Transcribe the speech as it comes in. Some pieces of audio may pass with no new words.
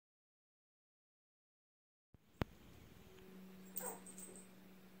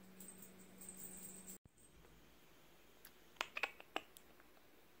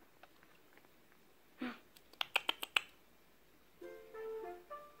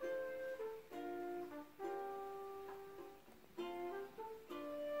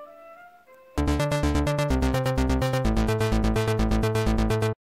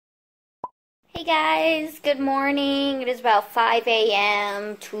guys, good morning. It is about 5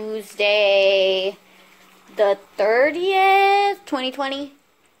 a.m. Tuesday the 30th, 2020.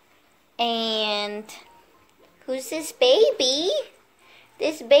 And who's this baby?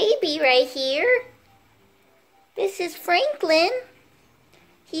 This baby right here. This is Franklin.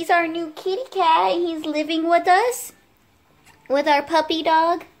 He's our new kitty cat. He's living with us. With our puppy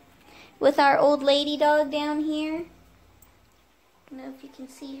dog. With our old lady dog down here. I don't know if you can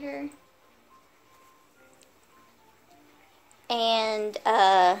see her. And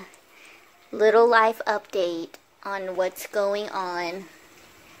a little life update on what's going on.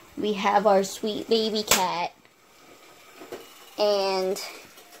 We have our sweet baby cat. And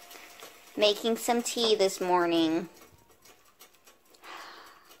making some tea this morning.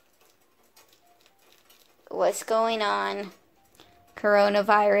 What's going on?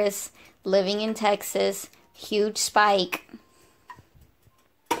 Coronavirus, living in Texas, huge spike.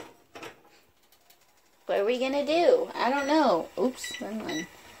 What are we gonna do? I don't know. Oops, wrong one.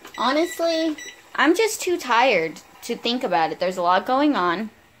 Honestly, I'm just too tired to think about it. There's a lot going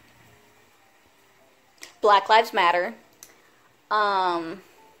on. Black Lives Matter.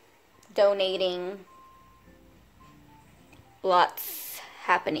 Donating. Lots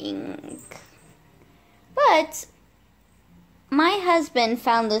happening. But my husband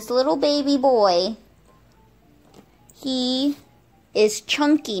found this little baby boy. He is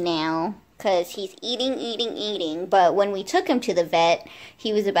chunky now because he's eating. But when we took him to the vet,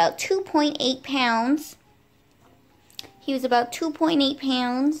 he was about 2.8 pounds. He was about 2.8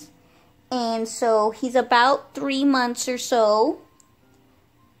 pounds. And so he's about 3 months or so.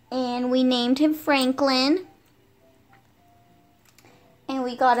 And we named him Franklin. And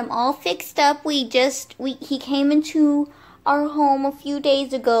we got him all fixed up. He came into our home a few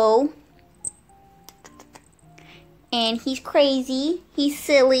days ago. And he's crazy. He's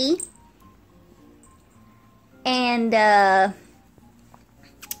silly. And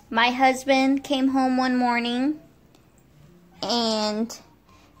my husband came home one morning. And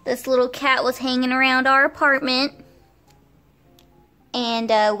this little cat was hanging around our apartment.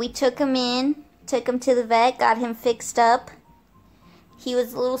 And we took him in. Took him to the vet. Got him fixed up. He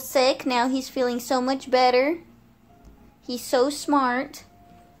was a little sick. Now he's feeling so much better. He's so smart.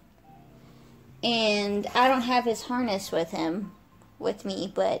 And I don't have his harness with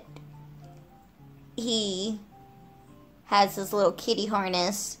me, but he has this little kitty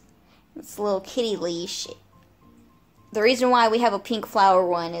harness. This little kitty leash. The reason why we have a pink flower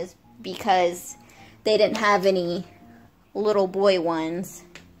one is because they didn't have any little boy ones.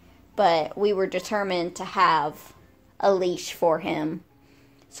 But we were determined to have a leash for him.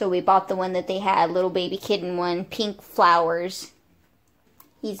 So we bought the one that they had, little baby kitten one, pink flowers.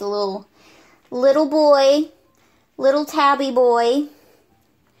 He's a little boy, little tabby boy.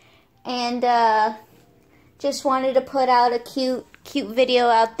 And just wanted to put out a cute video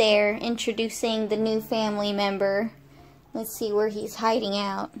out there introducing the new family member. Let's see where he's hiding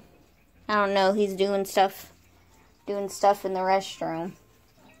out. I don't know, he's doing stuff in the restroom.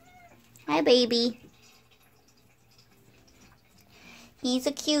 Hi, baby. He's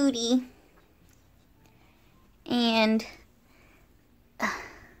a cutie. And look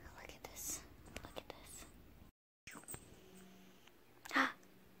at this. Look at this.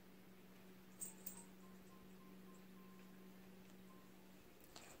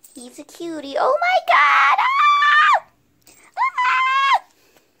 He's a cutie. Oh my God! Ah!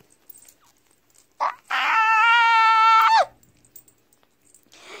 Ah! Ah!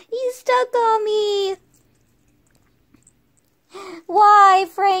 He's stuck on me. Why,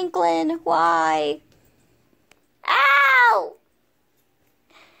 Franklin? Why? Ow!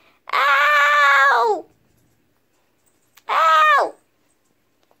 Ow! Ow!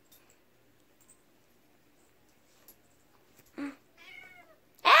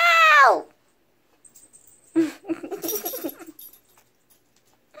 Ow!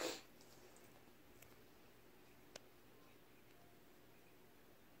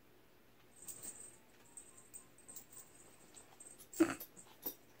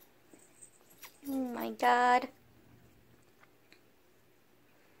 Oh my God.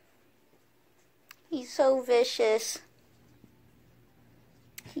 He's so vicious.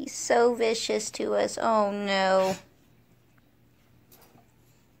 He's so vicious to us. Oh no.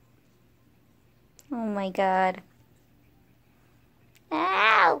 Oh my God.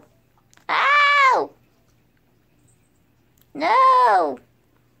 Ow! Ow! No!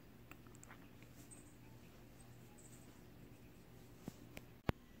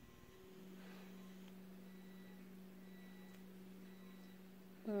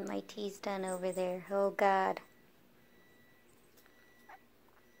 My tea's done over there. Oh God.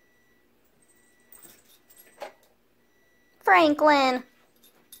 Franklin.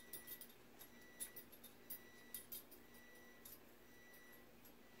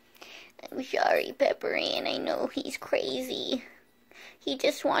 I'm sorry, Pepper Ann. I know he's crazy. He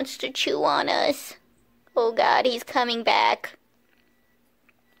just wants to chew on us. Oh God, he's coming back.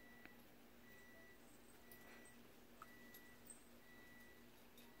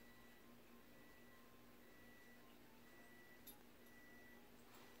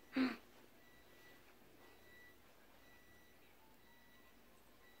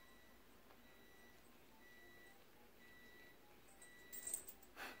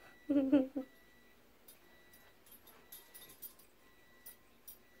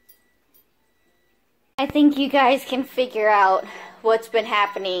 I think you guys can figure out what's been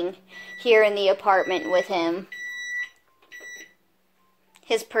happening here in the apartment with him.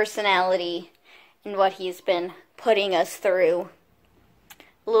 His personality and what he's been putting us through.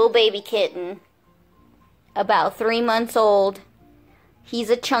 Little baby kitten, about 3 months old. He's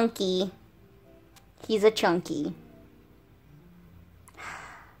a chunky. He's a chunky.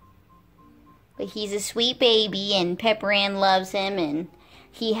 But he's a sweet baby, and Pepper Ann loves him, and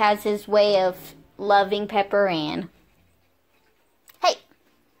he has his way of loving Pepper Ann.